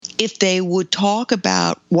if they would talk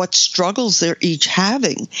about what struggles they're each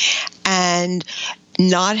having and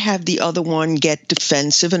not have the other one get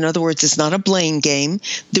defensive. In other words, it's not a blame game.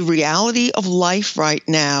 The reality of life right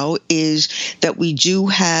now is that we do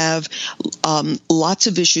have lots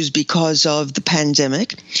of issues because of the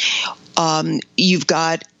pandemic. You've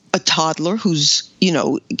got a toddler who's,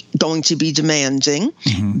 going to be demanding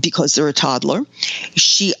because they're a toddler.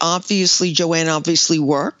 Joanne obviously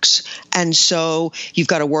works. And so you've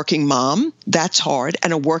got a working mom. That's hard.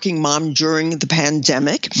 And a working mom during the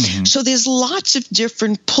pandemic. So there's lots of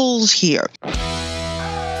different pulls here.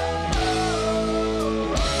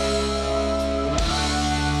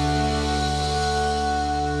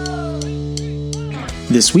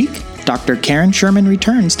 This week, Dr. Karen Sherman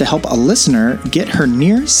returns to help a listener get her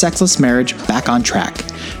near sexless marriage back on track.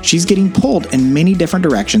 She's getting pulled in many different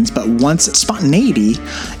directions, but wants spontaneity,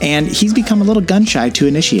 and he's become a little gun-shy to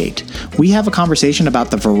initiate. We have a conversation about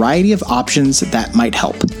the variety of options that might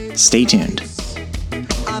help. Stay tuned.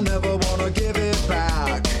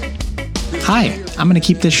 Hi, I'm going to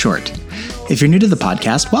keep this short. If you're new to the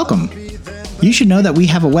podcast, welcome. You should know that we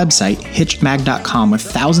have a website, hitchedmag.com, with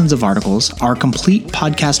thousands of articles, our complete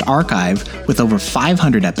podcast archive with over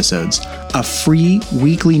 500 episodes, a free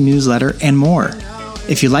weekly newsletter, and more.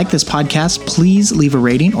 If you like this podcast, please leave a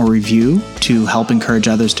rating or review to help encourage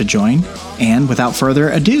others to join. And without further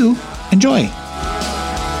ado, enjoy.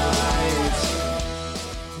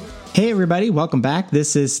 Hey everybody, welcome back.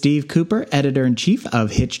 This is Steve Cooper, editor-in-chief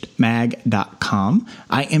of hitchedmag.com.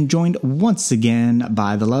 I am joined once again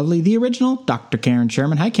by the lovely, the original, Dr. Karen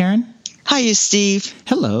Sherman. Hi, Karen. Hiya, Steve.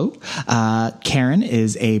 Hello. Karen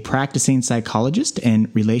is a practicing psychologist in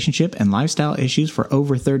relationship and lifestyle issues for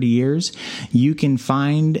over 30 years. You can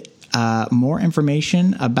find more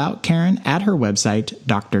information about Karen at her website,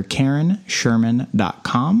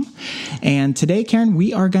 drkarensherman.com. And today, Karen,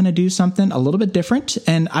 we are going to do something a little bit different.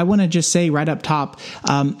 And I want to just say right up top,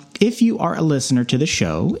 if you are a listener to the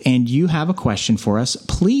show and you have a question for us,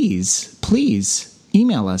 please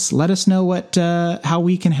email us. Let us know how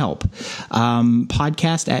we can help.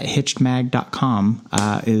 Podcast at hitchedmag.com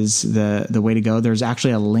is the way to go. There's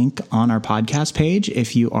actually a link on our podcast page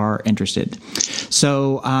if you are interested.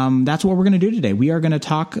 So that's what we're going to do today. We are going to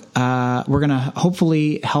talk. We're going to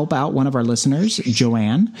hopefully help out one of our listeners,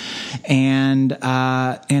 Joanne, and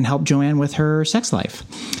help Joanne with her sex life.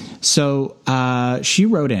 So she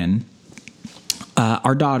wrote in.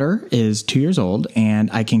 Our daughter is 2 years old,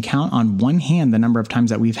 and I can count on one hand the number of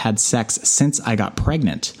times that we've had sex since I got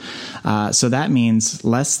pregnant. So that means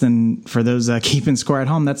less than, for those keeping score at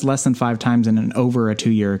home, that's less than 5 times in over a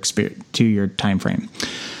 2-year time frame.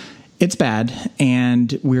 It's bad,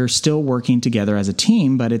 and we're still working together as a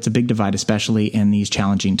team, but it's a big divide, especially in these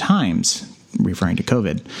challenging times, referring to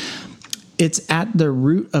COVID. It's at the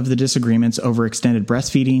root of the disagreements over extended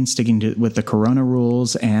breastfeeding, sticking with the corona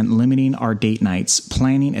rules, and limiting our date nights.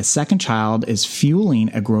 Planning a second child is fueling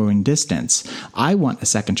a growing distance. I want a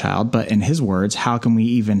second child, but in his words, how can we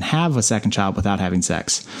even have a second child without having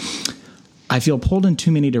sex? I feel pulled in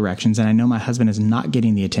too many directions, and I know my husband is not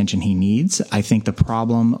getting the attention he needs. I think the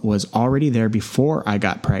problem was already there before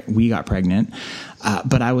we got pregnant,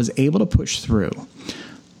 but I was able to push through.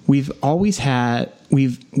 We've always had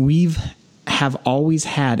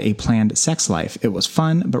a planned sex life. It was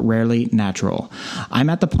fun, but rarely natural. I'm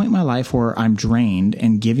at the point in my life where I'm drained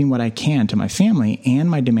and giving what I can to my family and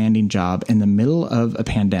my demanding job in the middle of a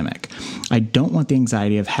pandemic. I don't want the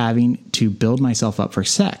anxiety of having to build myself up for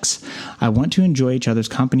sex. I want to enjoy each other's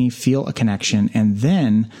company, feel a connection, and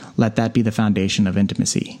then let that be the foundation of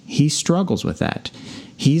intimacy. He struggles with that.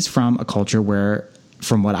 He's from a culture where,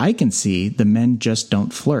 from what I can see, the men just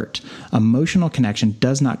don't flirt. Emotional connection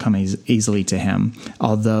does not come easily to him,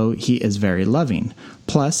 although he is very loving.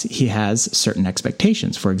 Plus, he has certain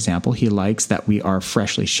expectations. For example, he likes that we are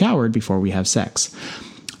freshly showered before we have sex.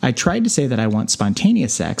 I tried to say that I want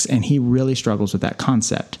spontaneous sex, and he really struggles with that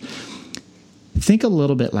concept. Think a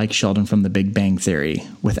little bit like Sheldon from The Big Bang Theory,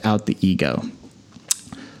 without the ego.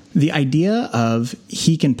 The idea of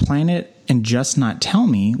he can plan it and just not tell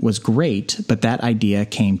me was great, but that idea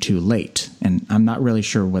came too late. And I'm not really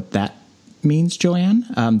sure what that means, Joanne,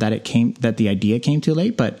 that the idea came too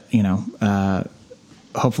late, but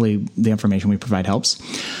hopefully the information we provide helps.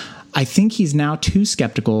 I think he's now too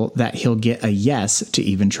skeptical that he'll get a yes to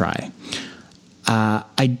even try.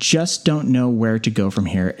 I just don't know where to go from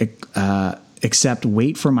here. Except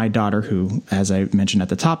wait for my daughter, who, as I mentioned at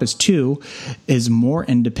the top, is 2, is more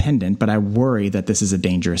independent, but I worry that this is a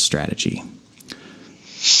dangerous strategy.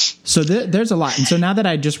 So there's a lot. And so now that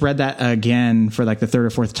I just read that again for like the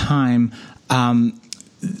 3rd or 4th time,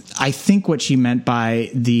 I think what she meant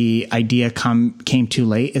by the idea came too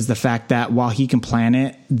late is the fact that while he can plan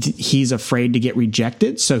it, he's afraid to get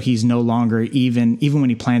rejected. So he's no longer even when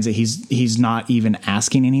he plans it, he's not even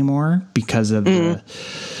asking anymore because of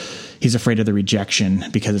he's afraid of the rejection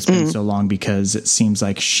because it's been so long, because it seems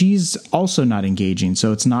like she's also not engaging.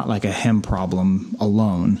 So it's not like a him problem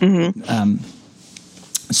alone.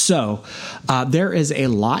 So there is a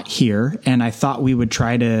lot here, and I thought we would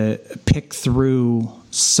try to pick through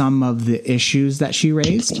some of the issues that she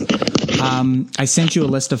raised. I sent you a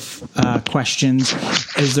list of questions.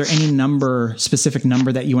 Is there any specific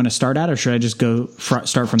number that you want to start at, or should I just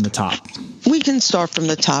start from the top? We can start from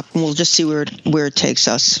the top, and we'll just see where it takes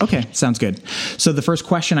us. Okay, sounds good. So the first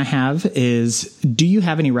question I have is, do you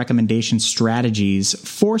have any recommendation strategies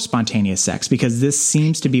for spontaneous sex? Because this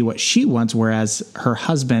seems to be what she wants, whereas her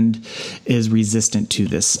husband is resistant to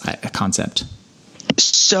this concept.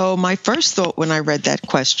 So my first thought when I read that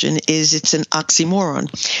question is it's an oxymoron,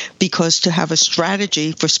 because to have a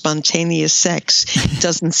strategy for spontaneous sex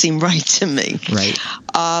doesn't seem right to me. Right.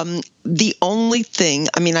 The only thing,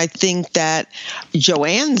 I think that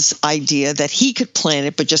Joanne's idea that he could plan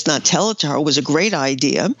it but just not tell it to her was a great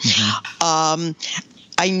idea.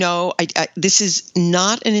 I know this is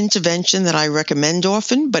not an intervention that I recommend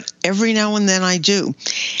often, but every now and then I do.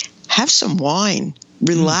 Have some wine.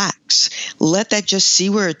 Relax. Let that just see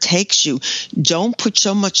where it takes you. Don't put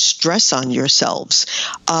so much stress on yourselves.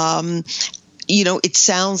 It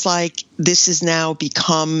sounds like this has now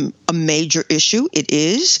become a major issue. It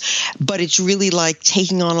is, but it's really like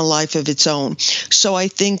taking on a life of its own. So I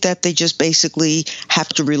think that they just basically have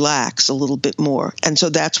to relax a little bit more. And so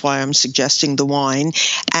that's why I'm suggesting the wine.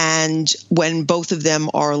 And when both of them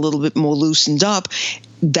are a little bit more loosened up,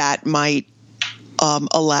 that might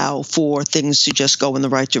allow for things to just go in the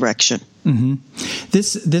right direction.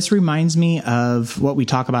 This reminds me of what we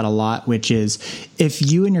talk about a lot, which is if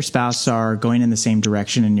you and your spouse are going in the same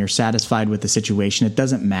direction and you're satisfied with the situation, it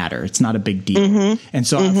doesn't matter. It's not a big deal. And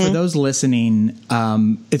so for those listening,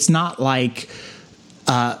 it's not like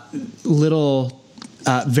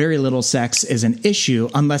very little sex is an issue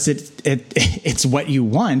unless it's what you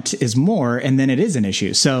want is more, and then it is an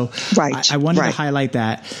issue. So I wanted to highlight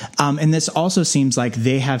that. And this also seems like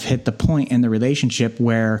they have hit the point in the relationship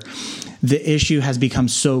where the issue has become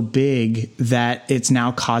so big that it's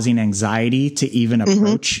now causing anxiety to even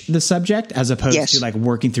approach the subject, as opposed to like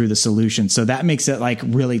working through the solution. So that makes it like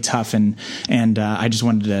really tough. And I just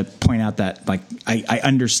wanted to point out that like I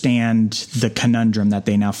understand the conundrum that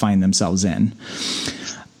they now find themselves in.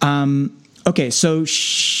 Okay, so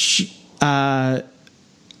she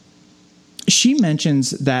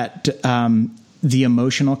mentions that the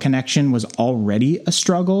emotional connection was already a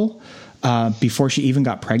struggle before she even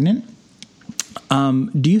got pregnant.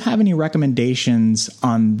 Do you have any recommendations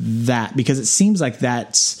on that? Because it seems like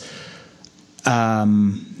that's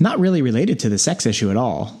not really related to the sex issue at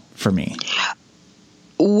all for me.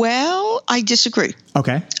 Well, I disagree.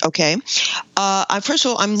 Okay. First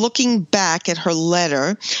of all, I'm looking back at her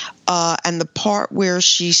letter and the part where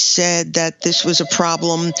she said that this was a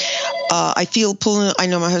problem. I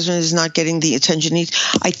know my husband is not getting the attention he needs.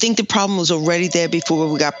 I think the problem was already there before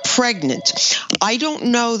we got pregnant. I don't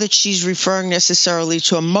know that she's referring necessarily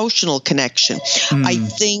to emotional connection. I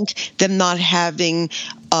think them not having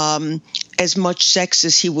as much sex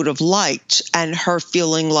as he would have liked, and her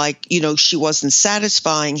feeling like, she wasn't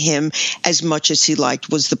satisfying him as much as he liked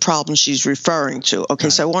was the problem she's referring to. Okay,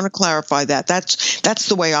 so I want to clarify that. That's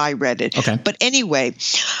the way I read it. Okay. But anyway,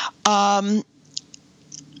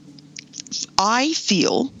 I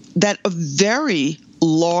feel that a very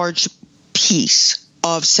large piece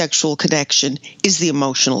of sexual connection is the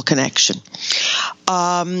emotional connection.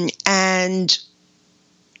 And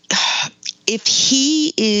if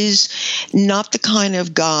he is not the kind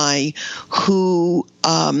of guy who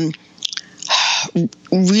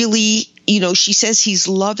really, she says he's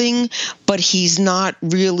loving, but he's not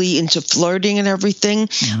really into flirting and everything.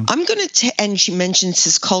 Yeah. I'm going to, and she mentions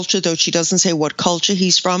his culture, though she doesn't say what culture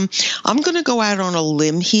he's from. I'm going to go out on a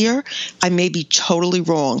limb here. I may be totally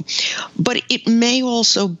wrong, but it may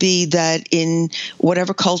also be that in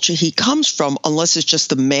whatever culture he comes from, unless it's just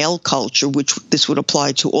the male culture, which this would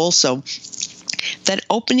apply to also, that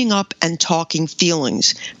opening up and talking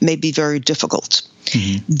feelings may be very difficult.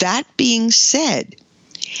 That being said,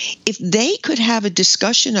 if they could have a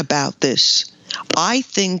discussion about this, I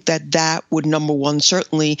think that would, number one,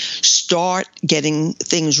 certainly start getting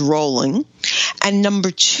things rolling. And number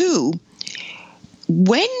two,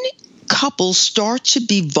 when couples start to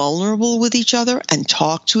be vulnerable with each other and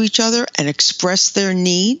talk to each other and express their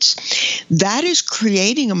needs, that is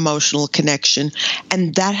creating emotional connection,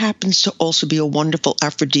 and that happens to also be a wonderful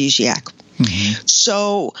aphrodisiac. Mm-hmm.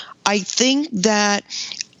 So I think that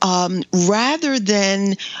rather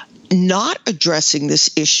than not addressing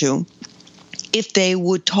this issue, if they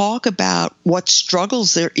would talk about what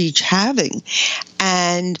struggles they're each having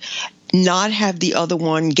and not have the other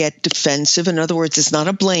one get defensive. In other words, it's not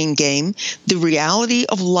a blame game. The reality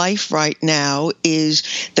of life right now is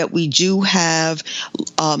that we do have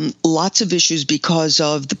lots of issues because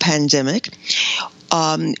of the pandemic.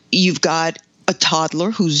 You've got a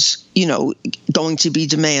toddler who's, going to be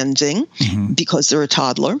demanding because they're a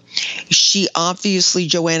toddler.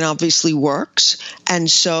 Joanne obviously works. And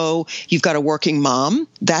so you've got a working mom.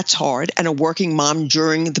 That's hard. And a working mom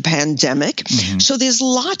during the pandemic. Mm-hmm. So there's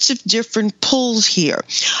lots of different pulls here.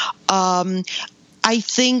 I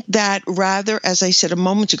think that as I said a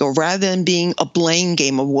moment ago, rather than being a blame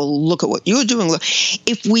game of, well, look at what you're doing,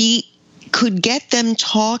 if we could get them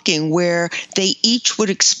talking where they each would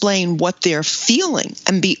explain what they're feeling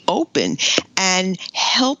and be open and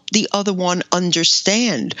help the other one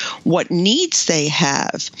understand what needs they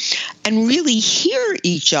have and really hear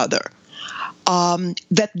each other,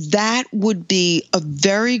 that would be a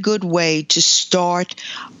very good way to start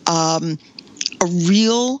a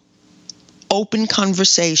real open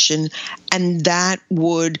conversation, and that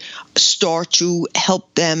would start to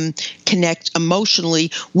help them connect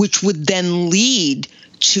emotionally, which would then lead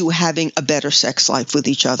to having a better sex life with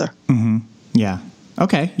each other. Mm-hmm. Yeah.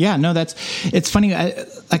 Okay. Yeah. No, it's funny.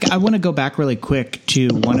 I want to go back really quick to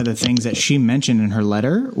one of the things that she mentioned in her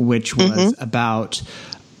letter, which was about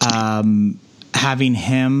having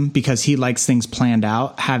him, because he likes things planned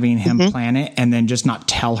out, having him plan it and then just not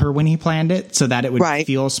tell her when he planned it so that it would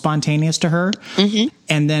feel spontaneous to her. Mm-hmm.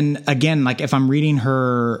 And then again, like if I'm reading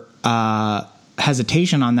her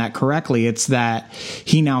hesitation on that correctly, it's that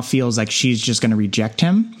he now feels like she's just going to reject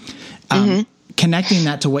him. Connecting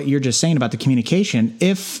that to what you're just saying about the communication,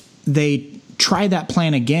 if they try that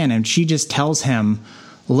plan again and she just tells him,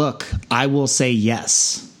 look, I will say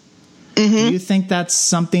yes. Do you think that's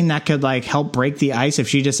something that could help break the ice if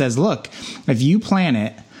she just says, look, if you plan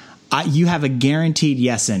it, you have a guaranteed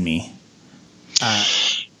yes in me?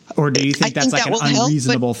 Or do you think that's an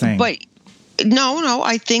unreasonable thing? But no,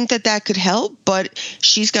 I think that could help, but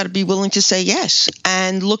she's got to be willing to say yes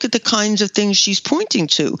and look at the kinds of things she's pointing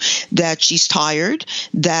to, that she's tired,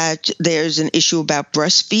 that there's an issue about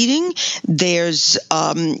breastfeeding.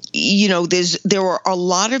 There are a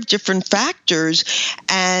lot of different factors,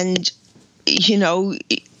 and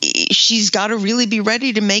she's got to really be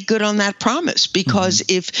ready to make good on that promise, because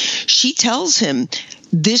if she tells him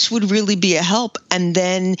this would really be a help and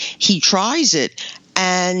then he tries it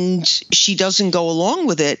and she doesn't go along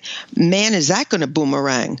with it, man, is that going to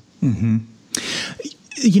boomerang? Mm-hmm.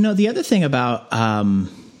 The other thing about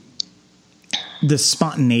the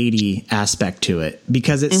spontaneity aspect to it,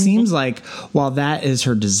 because it seems like while that is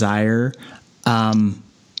her desire,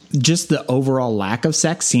 just the overall lack of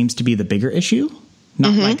sex seems to be the bigger issue,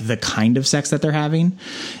 not like the kind of sex that they're having.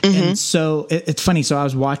 And so it's funny. So I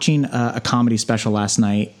was watching a comedy special last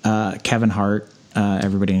night, Kevin Hart.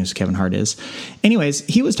 Everybody knows who Kevin Hart is. Anyways,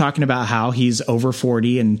 he was talking about how he's over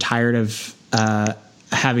 40 and tired of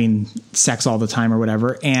having sex all the time or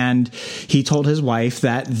whatever. And he told his wife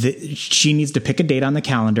that she needs to pick a date on the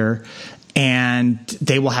calendar and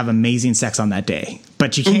they will have amazing sex on that day.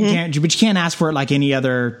 But you can't ask for it like any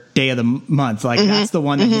other day of the month. That's the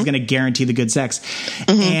one that he's going to guarantee the good sex.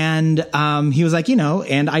 And he was like,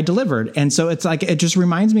 and I delivered. And so it's it just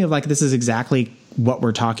reminds me of this is exactly what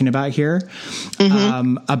we're talking about here,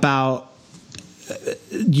 about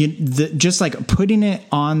just putting it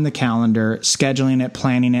on the calendar, scheduling it,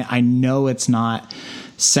 planning it. I know it's not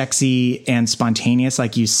sexy and spontaneous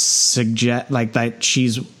like you suggest, that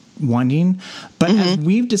she's wanting, but as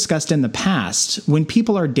we've discussed in the past, when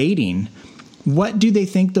people are dating, what do they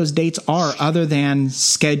think those dates are other than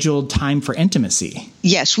scheduled time for intimacy?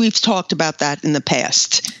 Yes, we've talked about that in the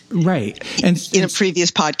past. Right. In a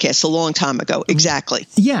previous podcast a long time ago. Exactly.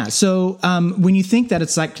 Yeah. So when you think that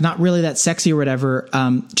it's not really that sexy or whatever,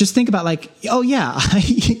 just think about oh yeah, I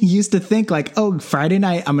used to think Friday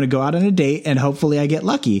night, I'm going to go out on a date and hopefully I get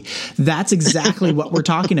lucky. That's exactly what we're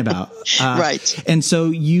talking about. Right. And so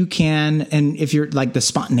you can, and if you're the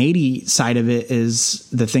spontaneity side of it is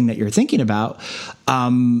the thing that you're thinking about,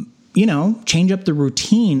 change up the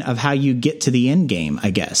routine of how you get to the end game,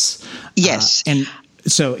 I guess. Yes. And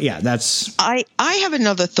So, yeah, that's... I have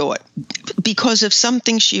another thought because of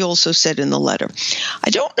something she also said in the letter. I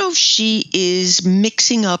don't know if she is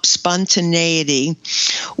mixing up spontaneity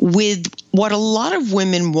with what a lot of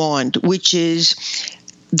women want, which is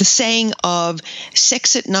the saying of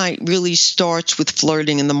sex at night really starts with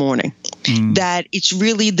flirting in the morning, that it's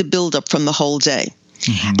really the buildup from the whole day.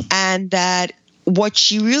 And that what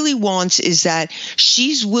she really wants is that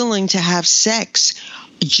she's willing to have sex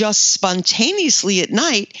just spontaneously at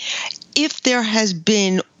night if there has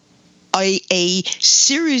been a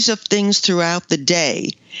series of things throughout the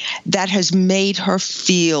day that has made her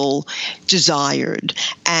feel desired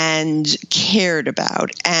and cared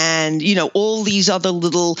about, and all these other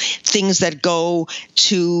little things that go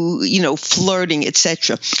to flirting,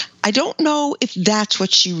 etc. I don't know if that's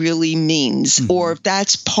what she really means, or if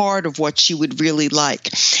that's part of what she would really like.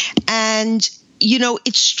 And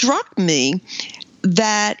it struck me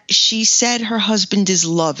that she said her husband is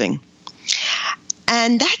loving.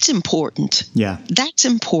 And that's important. Yeah. That's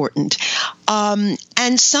important.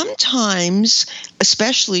 And sometimes,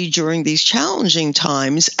 especially during these challenging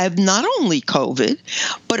times of not only COVID,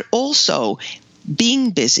 but also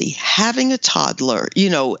being busy, having a toddler,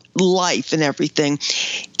 life and everything,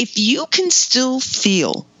 if you can still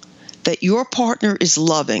feel that your partner is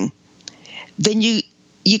loving, then you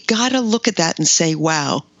got to look at that and say,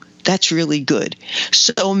 wow, that's really good.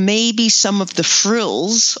 So maybe some of the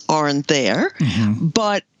frills aren't there,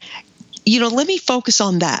 but, let me focus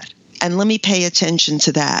on that and let me pay attention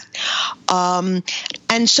to that.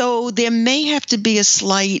 And so there may have to be a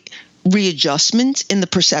slight readjustment in the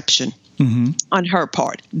perception on her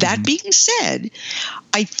part. That being said,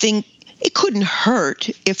 I think it couldn't hurt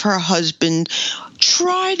if her husband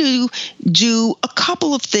tried to do a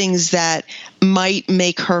couple of things that might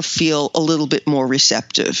make her feel a little bit more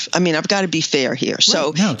receptive. I mean, I've got to be fair here. Right.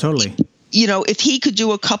 So, no, totally. If he could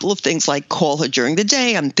do a couple of things like call her during the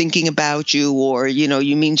day, I'm thinking about you, or,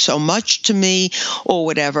 you mean so much to me, or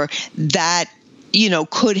whatever, that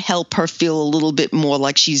could help her feel a little bit more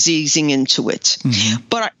like she's easing into it.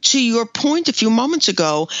 But to your point a few moments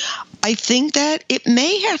ago, I think that it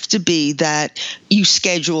may have to be that you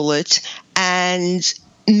schedule it, and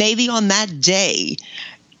maybe on that day,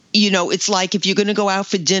 it's like if you're going to go out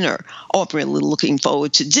for dinner. Oh, I'm really looking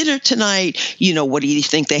forward to dinner tonight. What do you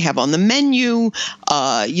think they have on the menu? What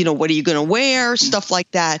are you going to wear? Stuff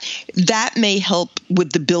like that. That may help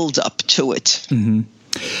with the build up to it.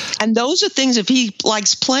 And those are things, if he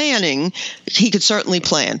likes planning, he could certainly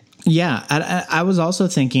plan. Yeah. I was also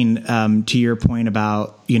thinking, to your point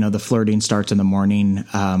about, the flirting starts in the morning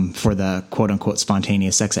for the quote unquote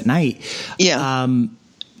spontaneous sex at night. Yeah.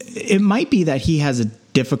 It might be that he has a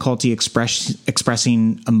difficulty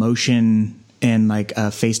expressing emotion in like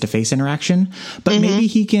a face-to-face interaction, but maybe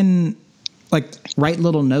he can like write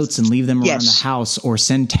little notes and leave them around the house, or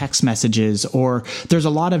send text messages, or there's a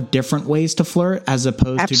lot of different ways to flirt as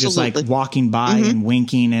opposed to just like walking by and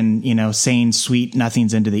winking and, saying sweet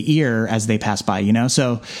nothings into the ear as they pass by,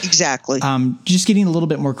 So exactly. Just getting a little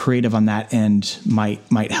bit more creative on that end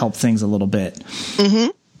might help things a little bit.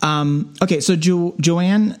 Okay. So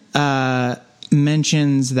Joanne,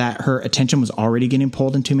 mentions that her attention was already getting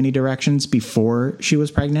pulled in too many directions before she was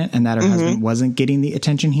pregnant, and that her husband wasn't getting the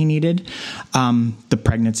attention he needed. The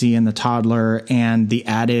pregnancy and the toddler and the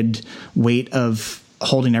added weight of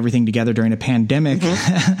holding everything together during a pandemic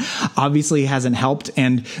obviously hasn't helped.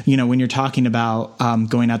 And, when you're talking about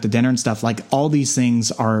going out to dinner and stuff, like all these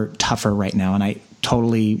things are tougher right now. And I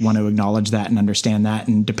totally want to acknowledge that and understand that.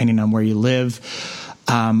 And depending on where you live,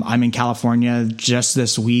 I'm in California. Just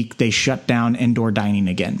this week, they shut down indoor dining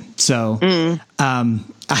again. So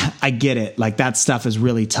I get it. Like that stuff is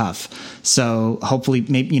really tough. So hopefully,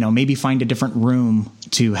 maybe find a different room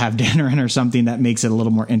to have dinner in or something that makes it a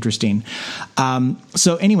little more interesting.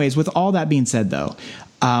 So anyways, with all that being said, though,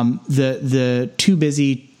 the too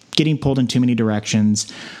busy, getting pulled in too many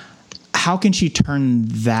directions, how can she turn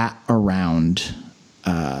that around?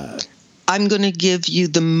 I'm going to give you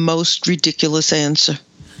the most ridiculous answer.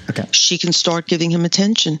 Okay. She can start giving him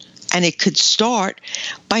attention. And it could start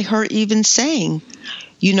by her even saying,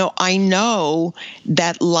 I know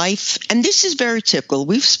that life, and this is very typical.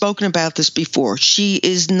 We've spoken about this before. She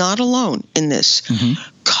is not alone in this.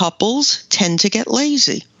 Couples tend to get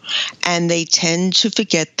lazy, and they tend to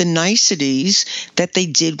forget the niceties that they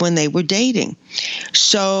did when they were dating.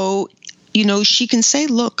 So she can say,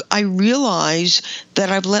 look, I realize that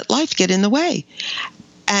I've let life get in the way,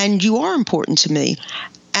 and you are important to me,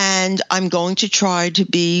 and I'm going to try to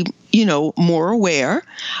be, more aware.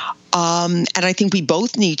 And I think we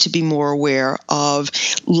both need to be more aware of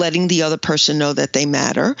letting the other person know that they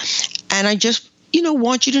matter. And I just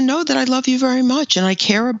want you to know that I love you very much and I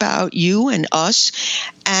care about you and us.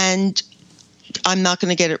 And I'm not going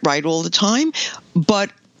to get it right all the time,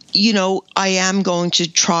 but, I am going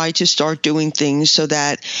to try to start doing things so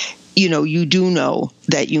that, you do know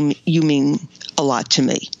that you mean a lot to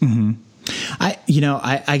me. Mm-hmm.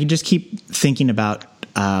 I can just keep thinking about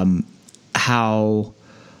how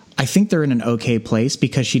I think they're in an okay place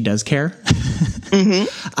because she does care.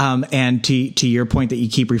 Mm-hmm. And to your point that you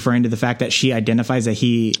keep referring to the fact that she identifies that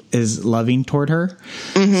he is loving toward her.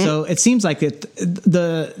 Mm-hmm. So it seems like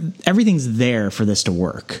everything's there for this to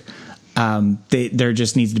work. There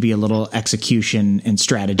just needs to be a little execution and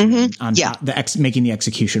strategy on making the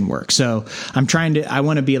execution work. So I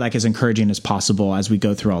want to be like as encouraging as possible as we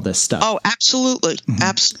go through all this stuff. Oh, absolutely. Mm-hmm.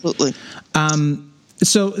 Absolutely.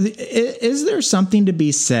 So is there something to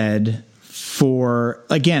be said for,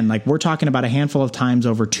 again, like we're talking about a handful of times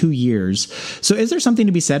over 2 years. So is there something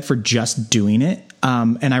to be said for just doing it?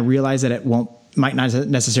 And I realize that might not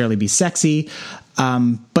necessarily be sexy,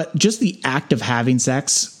 but just the act of having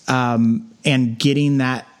sex and getting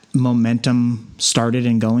that momentum started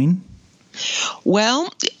and going?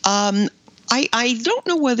 Well, I don't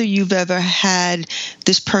know whether you've ever had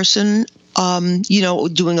this person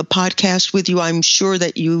doing a podcast with you. I'm sure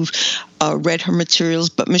that you've read her materials,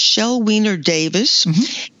 but Michelle Weiner Davis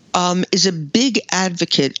is a big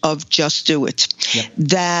advocate of just do it. Yep.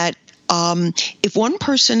 That if one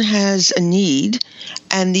person has a need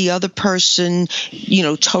and the other person,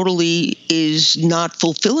 totally is not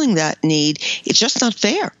fulfilling that need, it's just not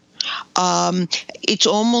fair. It's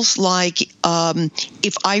almost like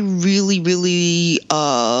if I really, really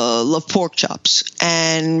love pork chops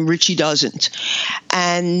and Richie doesn't,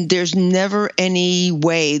 and there's never any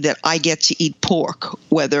way that I get to eat pork,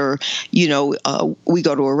 whether, we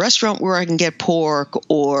go to a restaurant where I can get pork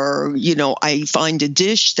or, I find a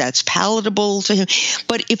dish that's palatable to him.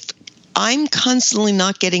 But if I'm constantly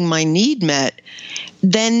not getting my need met,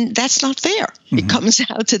 then that's not fair. Mm-hmm. It comes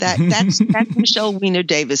out to that. That's Michelle Weiner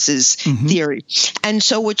Davis's theory. And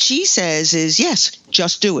so what she says is, yes,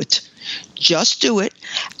 just do it. Just do it.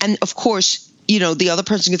 And of course, the other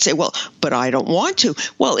person could say, well, but I don't want to.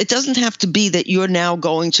 Well, it doesn't have to be that you're now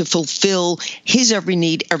going to fulfill his every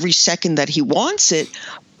need every second that he wants it,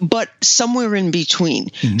 but somewhere in between,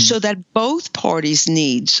 so that both parties'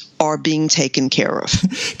 needs are being taken care of.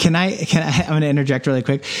 I'm going to interject really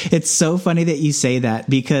quick. It's so funny that you say that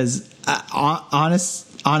because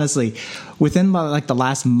honestly, within like the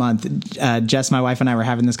last month, Jess, my wife, and I were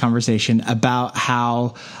having this conversation about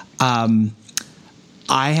how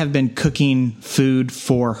I have been cooking food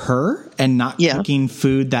for her and not cooking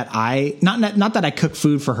food that not that I cook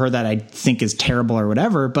food for her that I think is terrible or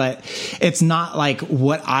whatever, but it's not like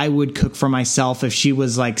what I would cook for myself if she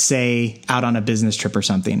was like, say, out on a business trip or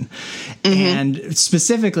something. Mm-hmm. And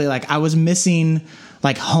specifically, like I was missing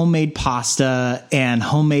like homemade pasta and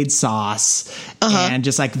homemade sauce and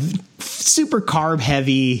just like super carb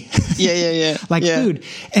heavy, food.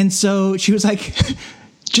 And so she was like,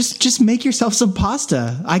 just make yourself some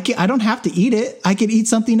pasta. I don't have to eat it. I could eat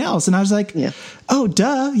something else. And I was like, oh,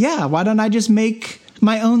 duh. Yeah. Why don't I just make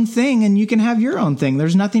my own thing and you can have your own thing?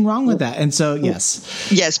 There's nothing wrong with that. And so, yes.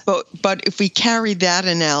 Yes. But if we carry that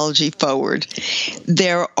analogy forward,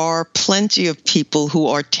 there are plenty of people who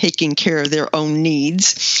are taking care of their own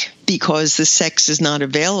needs because the sex is not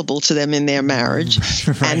available to them in their marriage.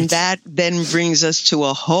 Right. And that then brings us to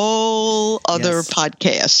a whole other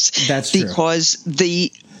podcast. That's true. Because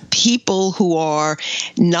the people who are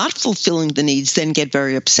not fulfilling the needs then get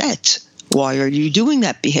very upset. Why are you doing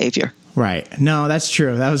that behavior? Right. No, that's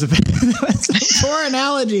true. That was a poor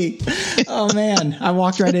analogy. Oh, man. I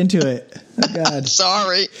walked right into it. Oh, God.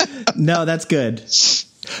 Sorry. No, that's good.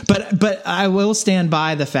 But I will stand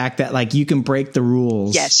by the fact that like you can break the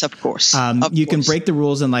rules. Yes, of course. You can break the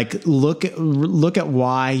rules and like look at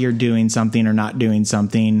why you're doing something or not doing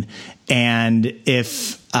something, and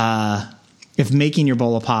if making your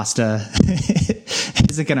bowl of pasta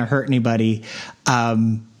isn't going to hurt anybody.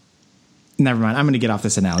 Never mind. I'm going to get off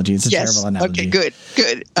this analogy. It's a terrible analogy. Okay,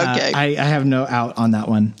 good. Okay. I have no out on that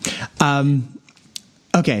one.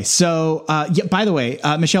 Okay. So, by the way,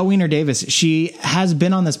 Michelle Weiner Davis, she has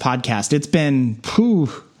been on this podcast. It's been,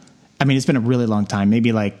 it's been a really long time,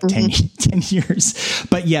 maybe like 10 years,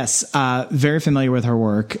 but yes, very familiar with her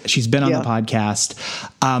work. She's been on the podcast.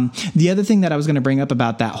 The other thing that I was going to bring up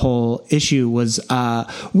about that whole issue was,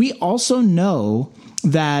 we also know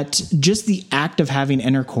that just the act of having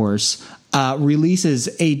intercourse releases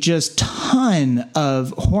a just ton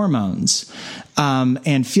of hormones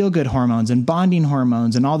and feel-good hormones and bonding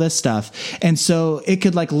hormones and all this stuff. And so it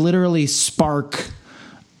could like literally spark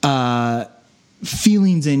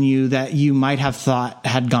feelings in you that you might have thought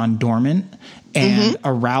had gone dormant, and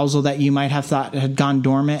arousal that you might have thought had gone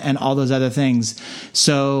dormant, and all those other things.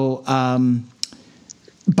 So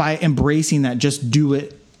by embracing that just do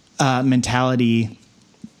it mentality,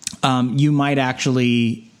 you might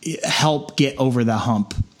actually help get over the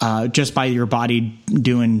hump just by your body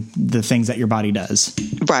doing the things that your body does.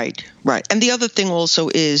 Right. And the other thing also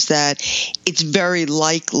is that it's very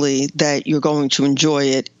likely that you're going to enjoy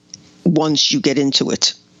it once you get into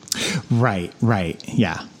it. Right.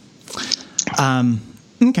 Yeah.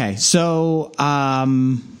 Okay. So,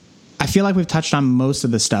 I feel like we've touched on most of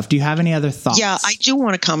the stuff. Do you have any other thoughts? Yeah, I do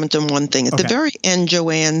want to comment on one thing. At the very end,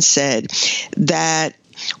 Joanne said that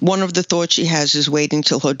one of the thoughts she has is waiting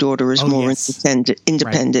till her daughter is more independent.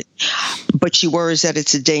 Right. But she worries that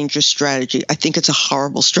it's a dangerous strategy. I think it's a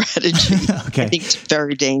horrible strategy. Okay. I think it's a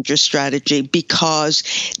very dangerous strategy because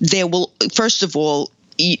there will, first of all,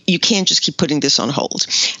 you can't just keep putting this on hold.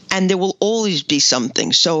 And there will always be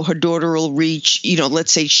something. So her daughter will reach,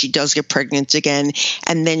 let's say she does get pregnant again,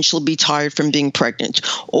 and then she'll be tired from being pregnant.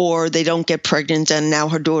 Or they don't get pregnant, and now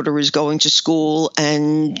her daughter is going to school,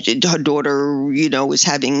 and her daughter, is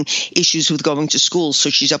having issues with going to school,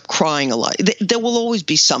 so she's up crying a lot. There will always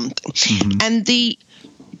be something. Mm-hmm. And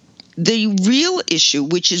the real issue,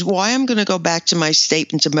 which is why I'm going to go back to my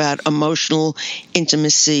statement about emotional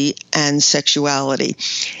intimacy and sexuality,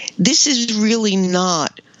 this is really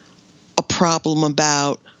not a problem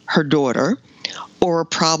about her daughter or a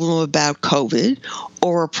problem about COVID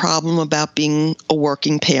or a problem about being a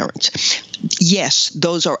working parent. Yes,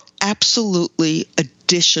 those are absolutely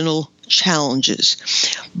additional challenges.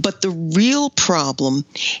 But the real problem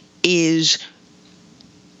is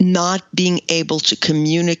not being able to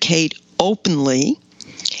communicate openly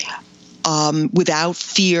without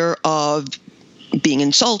fear of being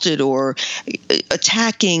insulted or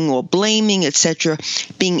attacking or blaming, etc.,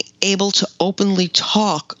 being able to openly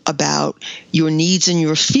talk about your needs and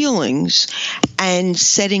your feelings and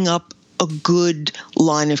setting up a good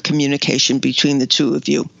line of communication between the two of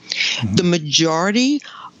you. Mm-hmm. The majority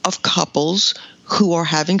of couples who are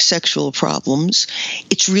having sexual problems,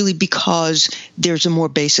 it's really because there's a more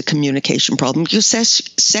basic communication problem, because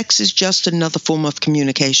sex is just another form of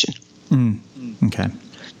communication. Okay.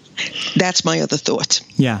 That's my other thought.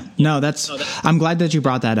 Yeah. No, I'm glad that you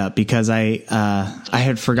brought that up, because I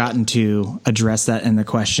had forgotten to address that in the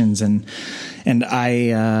questions, and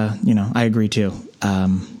I agree too.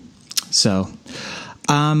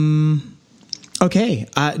 Okay.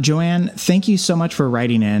 Joanne, thank you so much for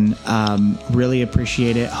writing in. Really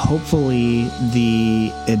appreciate it. Hopefully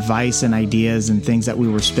the advice and ideas and things that we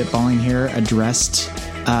were spitballing here addressed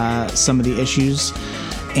some of the issues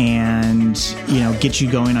and, get you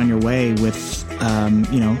going on your way with,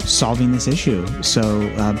 solving this issue. So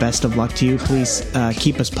best of luck to you. Please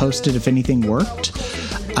keep us posted if anything worked.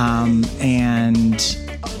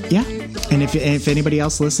 And if anybody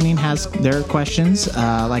else listening has their questions,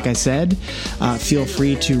 like I said, feel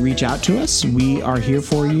free to reach out to us. We are here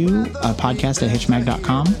for you,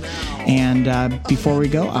 podcast@hitchmag.com. And before we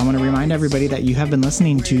go, I want to remind everybody that you have been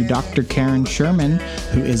listening to Dr. Karen Sherman,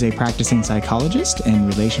 who is a practicing psychologist in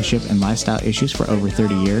relationship and lifestyle issues for over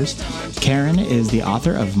 30 years. Karen is the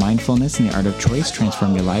author of Mindfulness and the Art of Choice,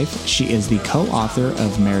 Transform Your Life. She is the co-author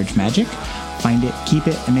of Marriage Magic, Find It, Keep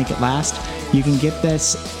It, and Make It Last. You can get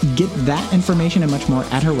that information and much more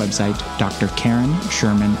at her website,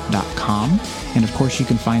 drkarensherman.com. And of course, you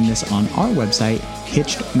can find this on our website,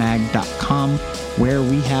 hitchedmag.com, where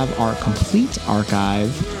we have our complete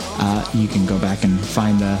archive. You can go back and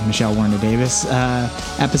find the Michelle Warner Davis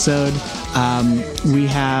episode. We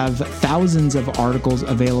have thousands of articles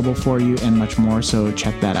available for you and much more, so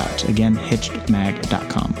check that out. Again,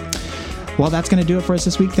 hitchedmag.com. Well, that's going to do it for us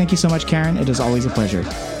this week. Thank you so much, Karen. It is always a pleasure.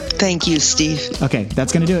 Thank you, Steve. Okay,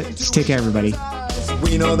 that's going to do it. Take care, everybody.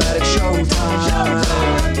 We know that it's showtime.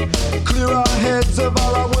 Clear our heads of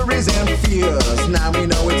all our worries and fears. Now we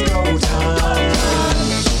know it's go time.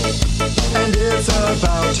 And it's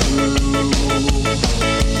about to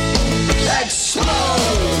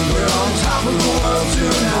explode.